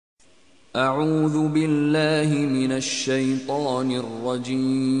أعوذ بالله من الشيطان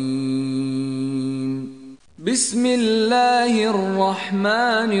الرجيم بسم الله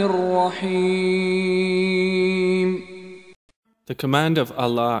الرحمن الرحيم. The command of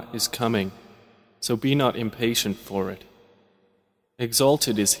Allah is coming, so be not impatient for it.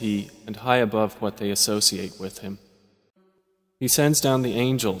 Exalted is He and high above what they associate with Him. He sends down the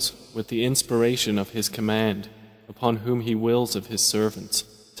angels with the inspiration of His command upon whom He wills of His servants,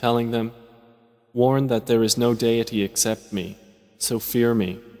 telling them, "Warn that there is no deity except me, so fear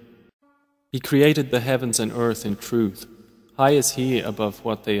me." He created the heavens and earth in truth. High is He above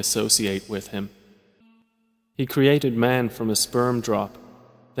what they associate with Him. He created man from a sperm drop,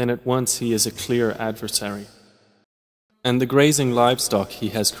 then at once he is a clear adversary. And the grazing livestock He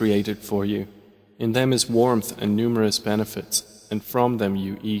has created for you. In them is warmth and numerous benefits, and from them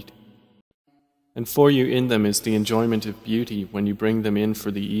you eat. And for you in them is the enjoyment of beauty when you bring them in for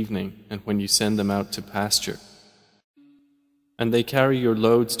the evening and when you send them out to pasture. And they carry your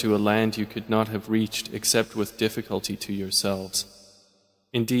loads to a land you could not have reached except with difficulty to yourselves.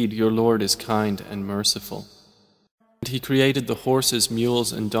 Indeed, your Lord is kind and merciful. And He created the horses,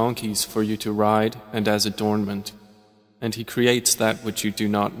 mules, and donkeys for you to ride and as adornment. And He creates that which you do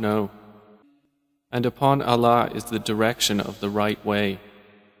not know. And upon Allah is the direction of the right way.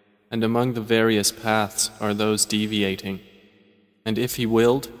 And among the various paths are those deviating. And if He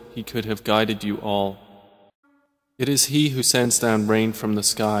willed, He could have guided you all. It is He who sends down rain from the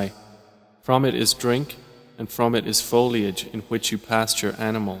sky. From it is drink, and from it is foliage in which you pasture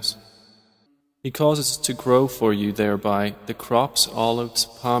animals. He causes to grow for you thereby the crops, olives,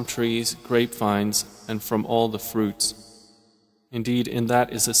 palm trees, grapevines, and from all the fruits. Indeed, in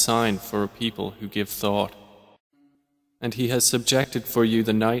that is a sign for a people who give thought. And He has subjected for you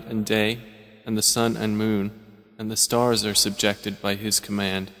the night and day, and the sun and moon, and the stars are subjected by His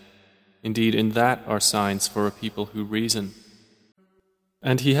command. Indeed, in that are signs for a people who reason.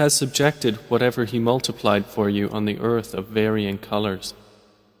 And He has subjected whatever He multiplied for you on the earth of varying colors.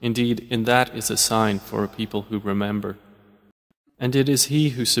 Indeed, in that is a sign for a people who remember. And it is He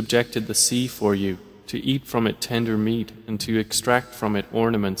who subjected the sea for you, to eat from it tender meat, and to extract from it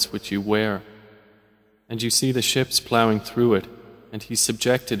ornaments which you wear. And you see the ships plowing through it, and He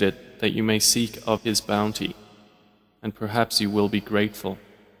subjected it that you may seek of His bounty, and perhaps you will be grateful.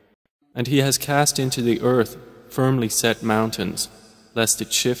 And He has cast into the earth firmly set mountains, lest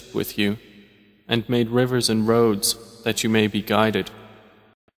it shift with you, and made rivers and roads, that you may be guided,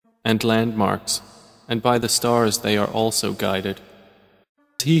 and landmarks, and by the stars they are also guided.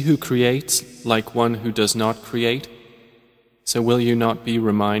 He who creates like one who does not create? So will you not be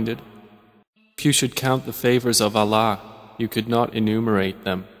reminded? If you should count the favors of Allah, you could not enumerate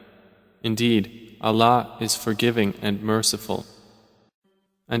them. Indeed, Allah is forgiving and merciful.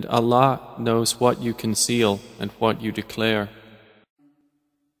 And Allah knows what you conceal and what you declare.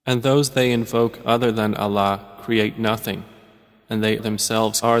 And those they invoke other than Allah create nothing, and they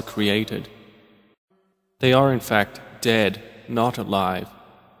themselves are created. They are in fact dead, not alive,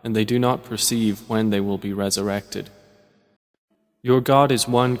 and they do not perceive when they will be resurrected. Your God is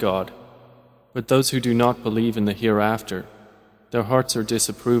one God, but those who do not believe in the hereafter, their hearts are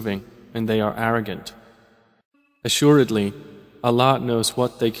disapproving and they are arrogant. Assuredly, Allah knows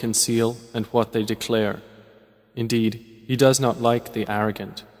what they conceal and what they declare. Indeed, He does not like the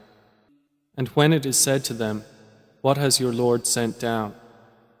arrogant. And when it is said to them, "What has your Lord sent down?"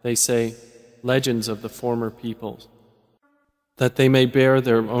 they say, "Legends of the former peoples," that they may bear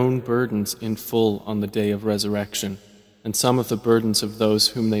their own burdens in full on the day of resurrection, and some of the burdens of those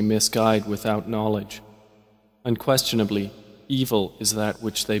whom they misguide without knowledge. Unquestionably, evil is that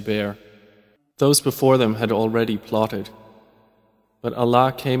which they bear. Those before them had already plotted. But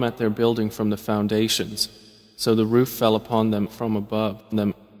Allah came at their building from the foundations, so the roof fell upon them from above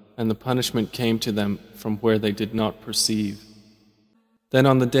them, and the punishment came to them from where they did not perceive. Then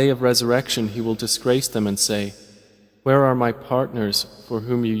on the day of resurrection He will disgrace them and say, "Where are my partners for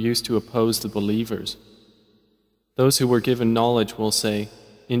whom you used to oppose the believers?" Those who were given knowledge will say,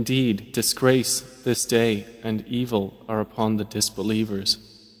 "Indeed, disgrace this day and evil are upon the disbelievers."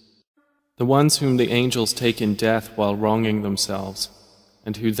 The ones whom the angels take in death while wronging themselves,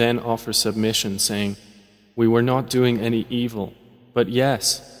 and who then offer submission, saying, "We were not doing any evil, but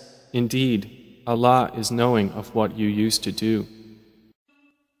yes, indeed, Allah is knowing of what you used to do."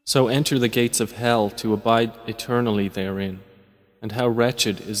 So enter the gates of hell to abide eternally therein, and how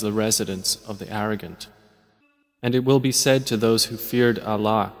wretched is the residence of the arrogant. And it will be said to those who feared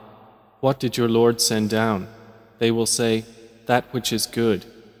Allah, "What did your Lord send down?" They will say, "That which is good."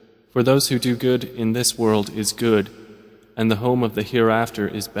 For those who do good in this world is good, and the home of the hereafter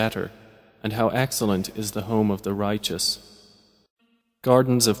is better. and how excellent is the home of the righteous.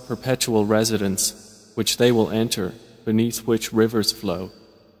 Gardens of perpetual residence, which they will enter, beneath which rivers flow.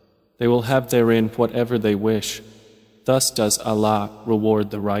 They will have therein whatever they wish. Thus does Allah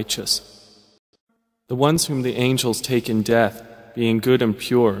reward the righteous. The ones whom the angels take in death, being good and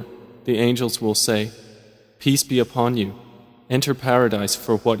pure, the angels will say, "Peace be upon you. Enter paradise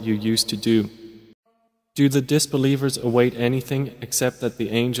for what you used to do." Do the disbelievers await anything except that the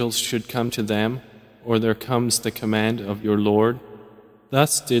angels should come to them, or there comes the command of your Lord?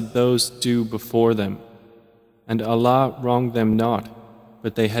 Thus did those do before them, and Allah wronged them not,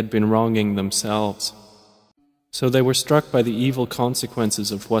 but they had been wronging themselves. So they were struck by the evil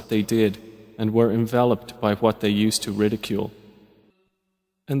consequences of what they did, and were enveloped by what they used to ridicule.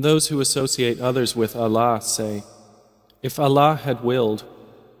 And those who associate others with Allah say, "If Allah had willed,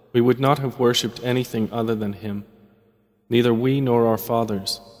 we would not have worshipped anything other than Him, neither we nor our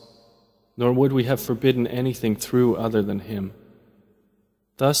fathers, nor would we have forbidden anything through other than Him.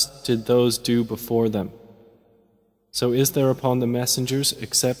 Thus did those do before them. So is there upon the messengers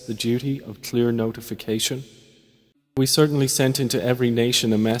except the duty of clear notification? We certainly sent into every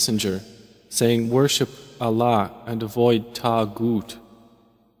nation a messenger, saying, 'Worship Allah and avoid Taghut.'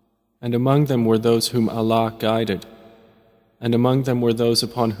 And among them were those whom Allah guided, and among them were those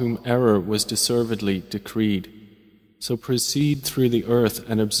upon whom error was deservedly decreed. So proceed through the earth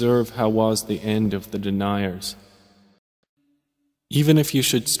and observe how was the end of the deniers. Even if you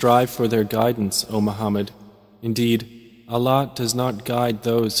should strive for their guidance, O Muhammad, indeed, Allah does not guide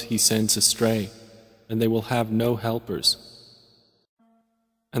those He sends astray, and they will have no helpers.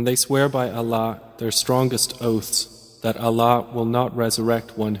 And they swear by Allah their strongest oaths that Allah will not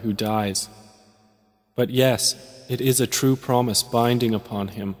resurrect one who dies. But yes, it is a true promise binding upon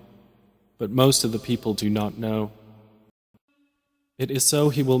him, but most of the people do not know. It is so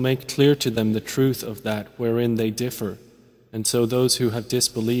He will make clear to them the truth of that wherein they differ, and so those who have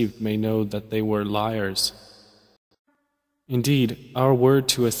disbelieved may know that they were liars. Indeed, our word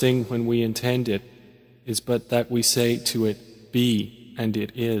to a thing when we intend it is but that we say to it, 'Be,' and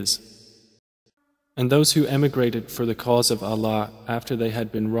it is. And those who emigrated for the cause of Allah after they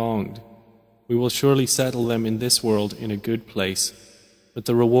had been wronged, we will surely settle them in this world in a good place, but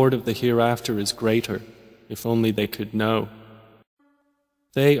the reward of the hereafter is greater, if only they could know.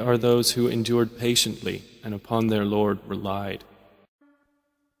 They are those who endured patiently and upon their Lord relied.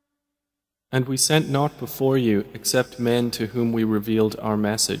 And we sent not before you except men to whom we revealed our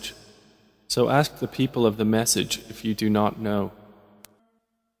message. So ask the people of the message if you do not know.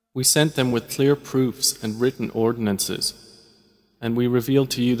 We sent them with clear proofs and written ordinances, and we revealed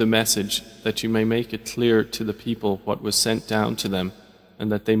to you the message that you may make it clear to the people what was sent down to them,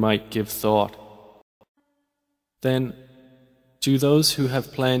 and that they might give thought. Then, do those who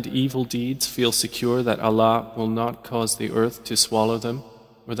have planned evil deeds feel secure that Allah will not cause the earth to swallow them,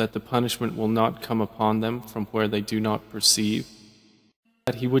 or that the punishment will not come upon them from where they do not perceive?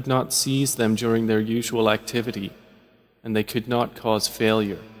 That He would not seize them during their usual activity, and they could not cause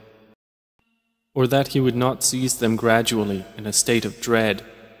failure? Or that He would not seize them gradually in a state of dread,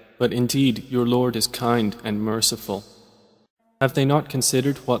 but indeed your Lord is kind and merciful. Have they not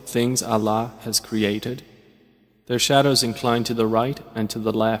considered what things Allah has created? Their shadows incline to the right and to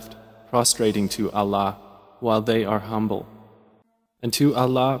the left, prostrating to Allah, while they are humble. And to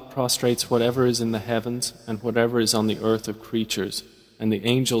Allah prostrates whatever is in the heavens and whatever is on the earth of creatures, and the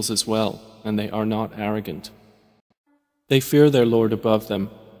angels as well, and they are not arrogant. They fear their Lord above them,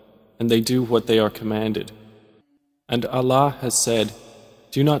 and they do what they are commanded. And Allah has said,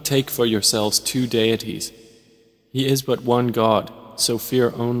 "Do not take for yourselves two deities. He is but one God, so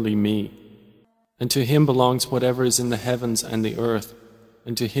fear only me. And to Him belongs whatever is in the heavens and the earth,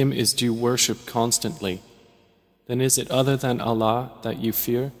 and to Him is due worship constantly. Then is it other than Allah that you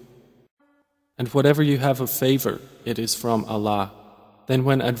fear? And whatever you have of favor, it is from Allah. Then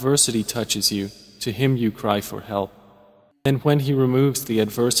when adversity touches you, to Him you cry for help. Then when He removes the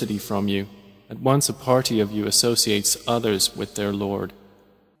adversity from you, at once a party of you associates others with their Lord.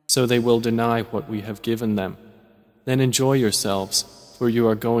 So they will deny what we have given them. Then enjoy yourselves, for you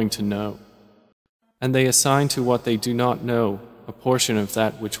are going to know. And they assign to what they do not know a portion of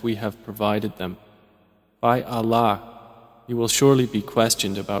that which we have provided them. By Allah, you will surely be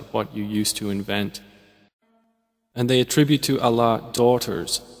questioned about what you used to invent. And they attribute to Allah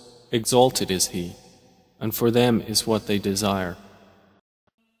daughters, exalted is He, and for them is what they desire.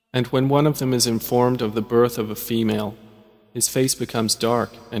 And when one of them is informed of the birth of a female, his face becomes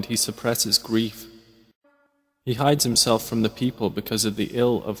dark and he suppresses grief. He hides himself from the people because of the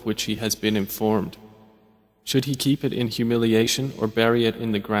ill of which he has been informed. Should he keep it in humiliation or bury it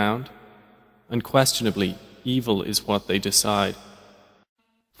in the ground? Unquestionably, evil is what they decide.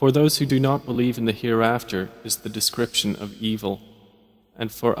 For those who do not believe in the hereafter is the description of evil,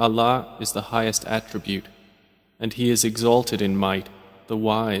 and for Allah is the highest attribute, and He is exalted in might, the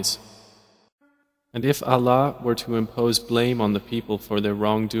wise. And if Allah were to impose blame on the people for their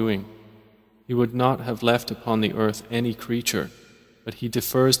wrongdoing, He would not have left upon the earth any creature, but He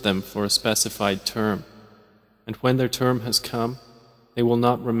defers them for a specified term. And when their term has come, they will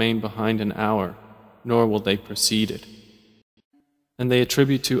not remain behind an hour, nor will they precede it. And they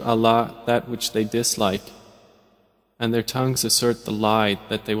attribute to Allah that which they dislike, and their tongues assert the lie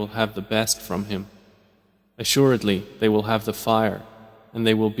that they will have the best from Him. Assuredly, they will have the fire, and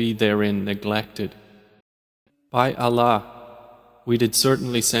they will be therein neglected. By Allah, we did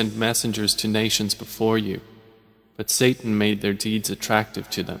certainly send messengers to nations before you, but Satan made their deeds attractive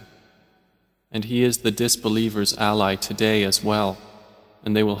to them. And he is the disbelievers' ally today as well,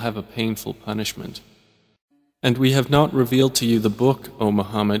 and they will have a painful punishment. And we have not revealed to you the book, O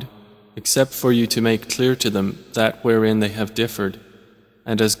Muhammad, except for you to make clear to them that wherein they have differed,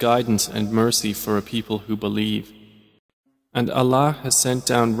 and as guidance and mercy for a people who believe. And Allah has sent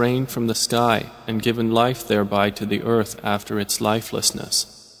down rain from the sky and given life thereby to the earth after its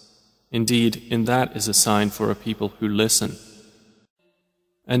lifelessness. Indeed, in that is a sign for a people who listen.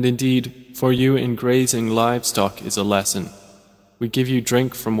 And indeed, for you in grazing livestock is a lesson. We give you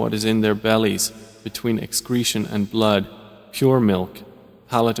drink from what is in their bellies, between excretion and blood, pure milk,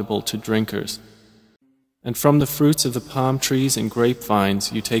 palatable to drinkers. And from the fruits of the palm trees and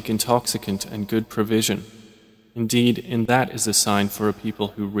grapevines you take intoxicant and good provision. Indeed, in that is a sign for a people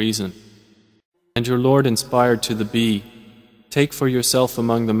who reason. And your Lord inspired to the bee, take for yourself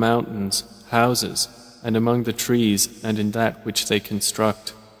among the mountains, houses, and among the trees, and in that which they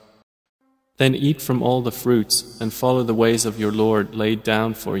construct. Then eat from all the fruits, and follow the ways of your Lord laid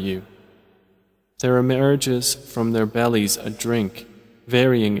down for you. There emerges from their bellies a drink,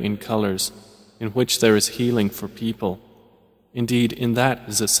 varying in colors, in which there is healing for people. Indeed, in that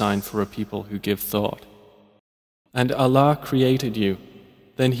is a sign for a people who give thought. And Allah created you,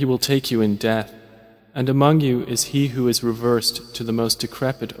 then He will take you in death, and among you is he who is reversed to the most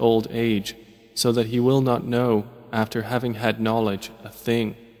decrepit old age, so that he will not know, after having had knowledge, a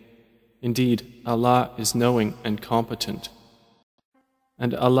thing. Indeed, Allah is knowing and competent.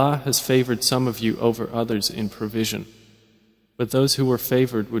 And Allah has favored some of you over others in provision. But those who were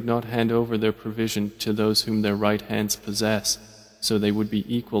favored would not hand over their provision to those whom their right hands possess, so they would be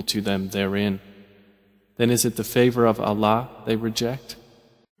equal to them therein. Then is it the favor of Allah they reject?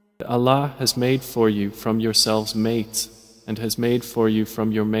 Allah has made for you from yourselves mates, and has made for you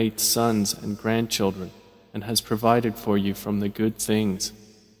from your mates sons and grandchildren, and has provided for you from the good things.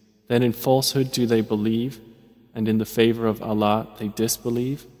 Then in falsehood do they believe, and in the favor of Allah they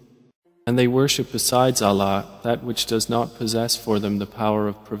disbelieve? And they worship besides Allah that which does not possess for them the power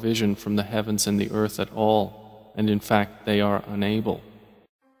of provision from the heavens and the earth at all, and in fact they are unable.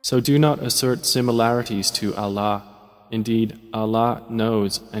 So do not assert similarities to Allah. Indeed, Allah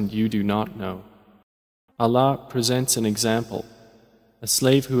knows and you do not know. Allah presents an example: a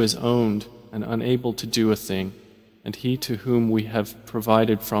slave who is owned and unable to do a thing, and he to whom we have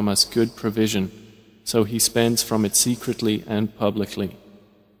provided from us good provision, so he spends from it secretly and publicly.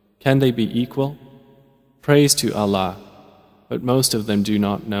 Can they be equal? Praise to Allah, but most of them do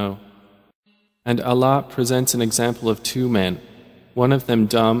not know. And Allah presents an example of two men, one of them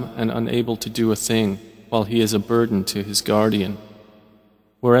dumb and unable to do a thing, while he is a burden to his guardian.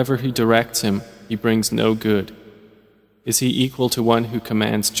 Wherever he directs him, he brings no good. Is he equal to one who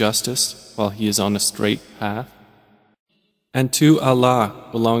commands justice while he is on a straight path? And to Allah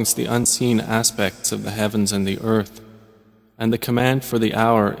belongs the unseen aspects of the heavens and the earth, and the command for the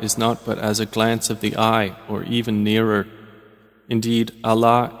hour is not but as a glance of the eye or even nearer. Indeed,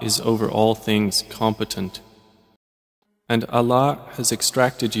 Allah is over all things competent. And Allah has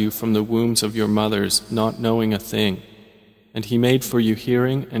extracted you from the wombs of your mothers not knowing a thing, and He made for you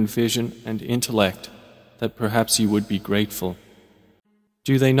hearing and vision and intellect, that perhaps you would be grateful.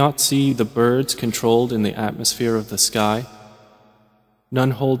 Do they not see the birds controlled in the atmosphere of the sky?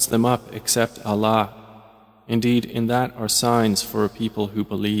 None holds them up except Allah. Indeed, in that are signs for a people who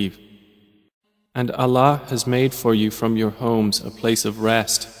believe. And Allah has made for you from your homes a place of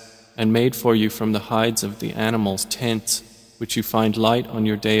rest, and made for you from the hides of the animals tents, which you find light on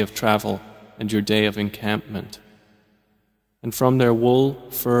your day of travel and your day of encampment. And from their wool,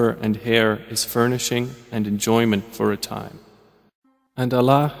 fur, and hair is furnishing and enjoyment for a time. And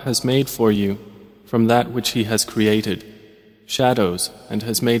Allah has made for you, from that which He has created, shadows, and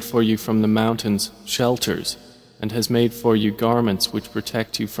has made for you from the mountains shelters, and has made for you garments which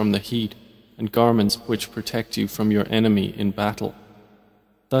protect you from the heat, and garments which protect you from your enemy in battle.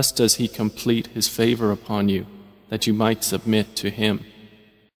 Thus does He complete His favor upon you, that you might submit to Him.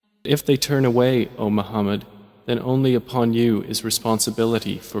 If they turn away, O Muhammad, then only upon you is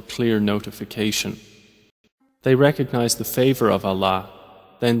responsibility for clear notification. They recognize the favor of Allah,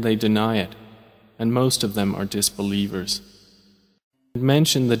 then they deny it, and most of them are disbelievers. And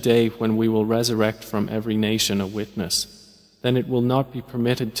mention the day when we will resurrect from every nation a witness. Then it will not be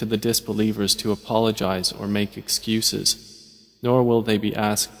permitted to the disbelievers to apologize or make excuses, nor will they be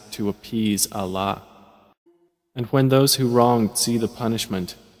asked to appease Allah. And when those who wronged see the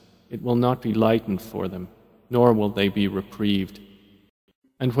punishment, it will not be lightened for them, nor will they be reprieved.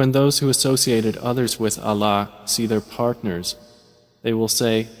 And when those who associated others with Allah see their partners, they will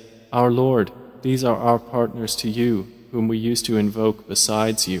say, Our Lord, these are our partners to you, whom we used to invoke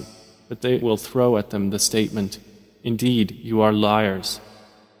besides you. But they will throw at them the statement, Indeed, you are liars.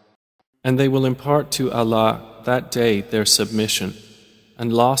 And they will impart to Allah that day their submission,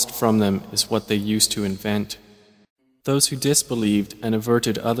 and lost from them is what they used to invent. Those who disbelieved and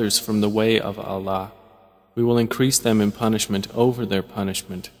averted others from the way of Allah, we will increase them in punishment over their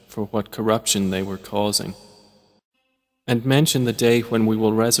punishment for what corruption they were causing. And mention the day when we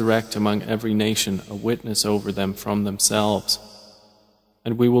will resurrect among every nation a witness over them from themselves.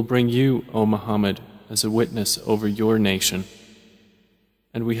 And we will bring you, O Muhammad, as a witness over your nation.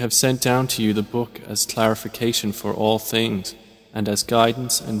 And we have sent down to you the book as clarification for all things, and as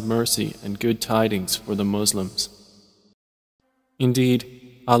guidance and mercy and good tidings for the Muslims.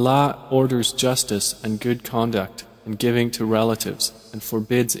 Indeed, Allah orders justice and good conduct and giving to relatives, and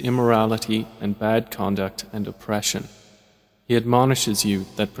forbids immorality and bad conduct and oppression. He admonishes you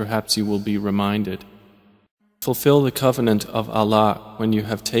that perhaps you will be reminded. Fulfill the covenant of Allah when you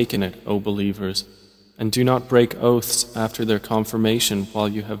have taken it, O believers, and do not break oaths after their confirmation while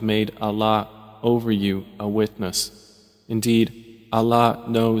you have made Allah over you a witness. Indeed, Allah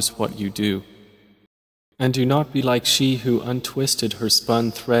knows what you do. And do not be like she who untwisted her spun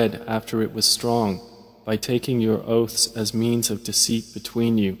thread after it was strong, by taking your oaths as means of deceit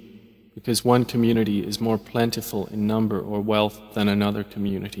between you, because one community is more plentiful in number or wealth than another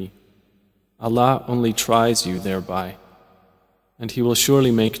community. Allah only tries you thereby, and He will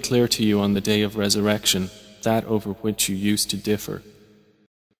surely make clear to you on the day of resurrection that over which you used to differ.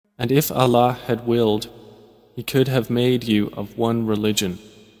 And if Allah had willed, He could have made you of one religion,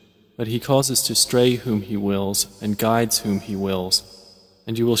 but He causes to stray whom He wills and guides whom He wills,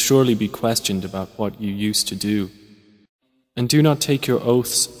 and you will surely be questioned about what you used to do. And do not take your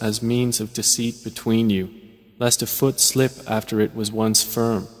oaths as means of deceit between you, lest a foot slip after it was once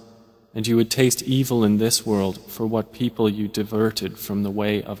firm, and you would taste evil in this world for what people you diverted from the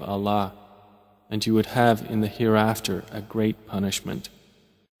way of Allah, and you would have in the hereafter a great punishment.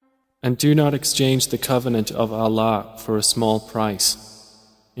 And do not exchange the covenant of Allah for a small price.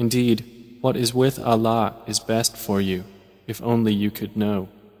 Indeed, what is with Allah is best for you, if only you could know.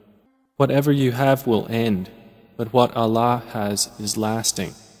 Whatever you have will end, but what Allah has is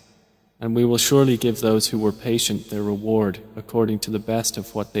lasting. And we will surely give those who were patient their reward according to the best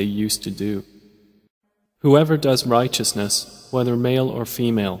of what they used to do. Whoever does righteousness, whether male or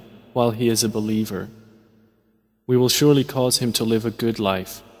female, while he is a believer, we will surely cause him to live a good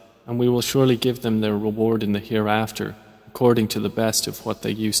life, and we will surely give them their reward in the hereafter, according to the best of what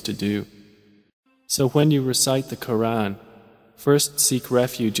they used to do. So when you recite the Quran, first seek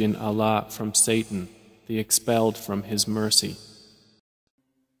refuge in Allah from Satan, the expelled from His mercy.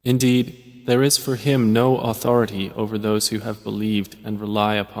 Indeed, there is for him no authority over those who have believed and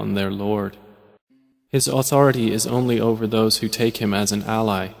rely upon their Lord. His authority is only over those who take him as an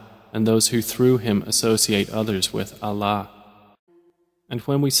ally, and those who through him associate others with Allah. And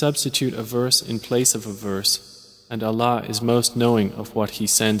when we substitute a verse in place of a verse, and Allah is most knowing of what He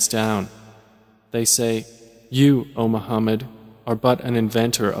sends down, they say, You, O Muhammad, are but an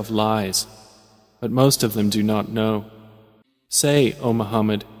inventor of lies, but most of them do not know. Say, O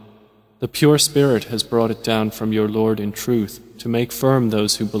Muhammad, the pure Spirit has brought it down from your Lord in truth to make firm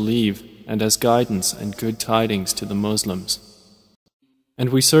those who believe and as guidance and good tidings to the Muslims. And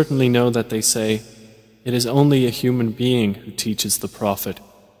we certainly know that they say, It is only a human being who teaches the Prophet.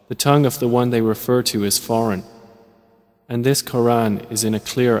 The tongue of the one they refer to is foreign. And this Quran is in a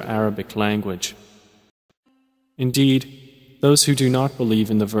clear Arabic language. Indeed, those who do not believe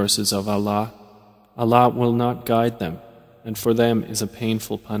in the verses of Allah, Allah will not guide them, and for them is a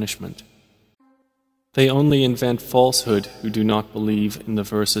painful punishment. They only invent falsehood who do not believe in the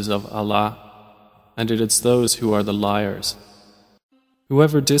verses of Allah, and it is those who are the liars.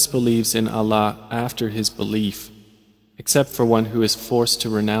 Whoever disbelieves in Allah after his belief, except for one who is forced to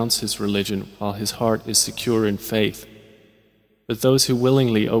renounce his religion while his heart is secure in faith. But those who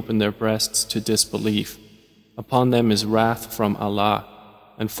willingly open their breasts to disbelief, upon them is wrath from Allah,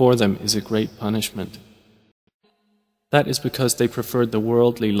 and for them is a great punishment. That is because they preferred the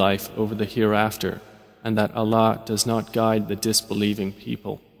worldly life over the hereafter, and that Allah does not guide the disbelieving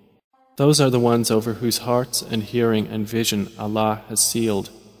people. Those are the ones over whose hearts and hearing and vision Allah has sealed,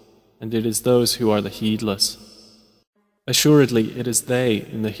 and it is those who are the heedless. Assuredly, it is they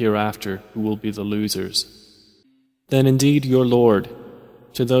in the hereafter who will be the losers. Then indeed your Lord,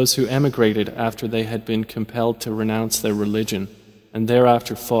 to those who emigrated after they had been compelled to renounce their religion, and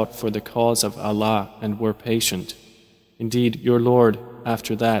thereafter fought for the cause of Allah and were patient, indeed your Lord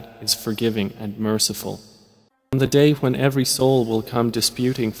after that is forgiving and merciful. On the day when every soul will come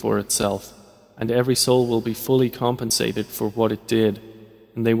disputing for itself, and every soul will be fully compensated for what it did,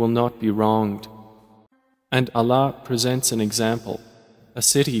 and they will not be wronged. And Allah presents an example, a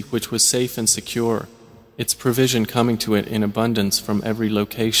city which was safe and secure, its provision coming to it in abundance from every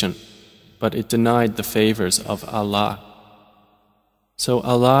location, but it denied the favors of Allah. So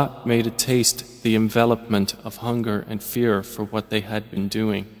Allah made it taste the envelopment of hunger and fear for what they had been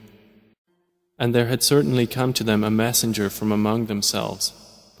doing. And there had certainly come to them a messenger from among themselves,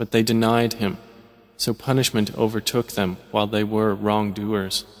 but they denied him, so punishment overtook them while they were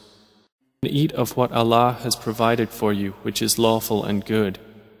wrongdoers. And eat of what Allah has provided for you, which is lawful and good,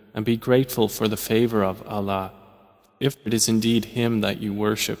 and be grateful for the favor of Allah, if it is indeed Him that you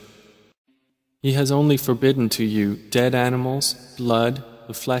worship. He has only forbidden to you dead animals, blood,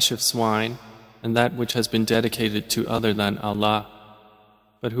 the flesh of swine, and that which has been dedicated to other than Allah.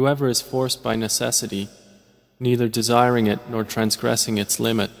 But whoever is forced by necessity, neither desiring it nor transgressing its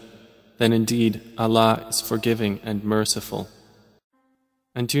limit, then indeed Allah is forgiving and merciful.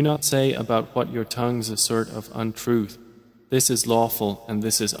 And do not say about what your tongues assert of untruth, this is lawful and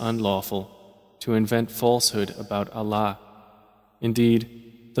this is unlawful, to invent falsehood about Allah.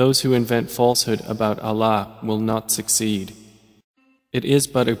 Indeed, those who invent falsehood about Allah will not succeed. It is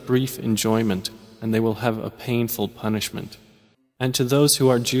but a brief enjoyment, and they will have a painful punishment. And to those who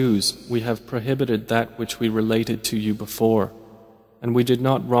are Jews, we have prohibited that which we related to you before, and we did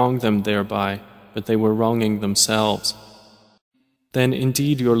not wrong them thereby, but they were wronging themselves. Then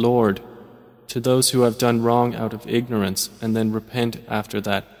indeed your Lord, to those who have done wrong out of ignorance and then repent after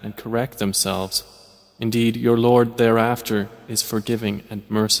that and correct themselves, indeed your Lord thereafter is forgiving and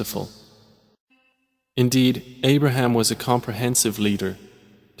merciful. Indeed, Abraham was a comprehensive leader,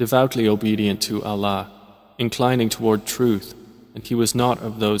 devoutly obedient to Allah, inclining toward truth, and he was not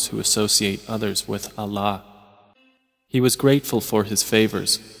of those who associate others with Allah. He was grateful for his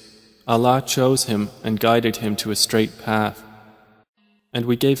favors. Allah chose him and guided him to a straight path. And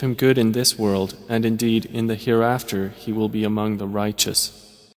we gave him good in this world, and indeed in the hereafter he will be among the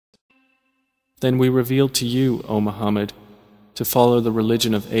righteous. Then we revealed to you, O Muhammad, to follow the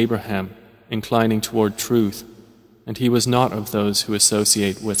religion of Abraham, inclining toward truth, and he was not of those who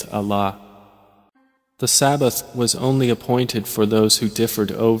associate with Allah. The Sabbath was only appointed for those who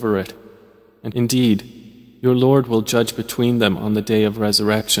differed over it, and indeed, your Lord will judge between them on the day of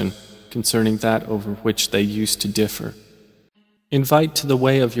resurrection concerning that over which they used to differ. Invite to the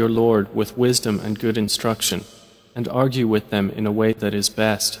way of your Lord with wisdom and good instruction, and argue with them in a way that is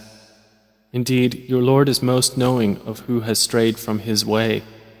best. Indeed, your Lord is most knowing of who has strayed from His way,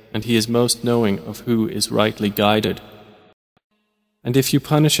 and He is most knowing of who is rightly guided. And if you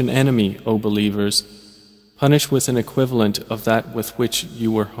punish an enemy, O believers, punish with an equivalent of that with which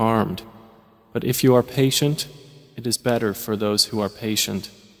you were harmed. But if you are patient, it is better for those who are patient.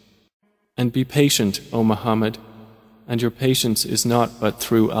 And be patient, O Muhammad, and your patience is not but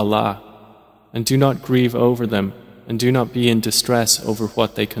through Allah. And do not grieve over them, and do not be in distress over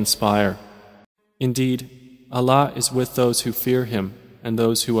what they conspire. Indeed, Allah is with those who fear Him and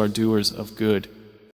those who are doers of good.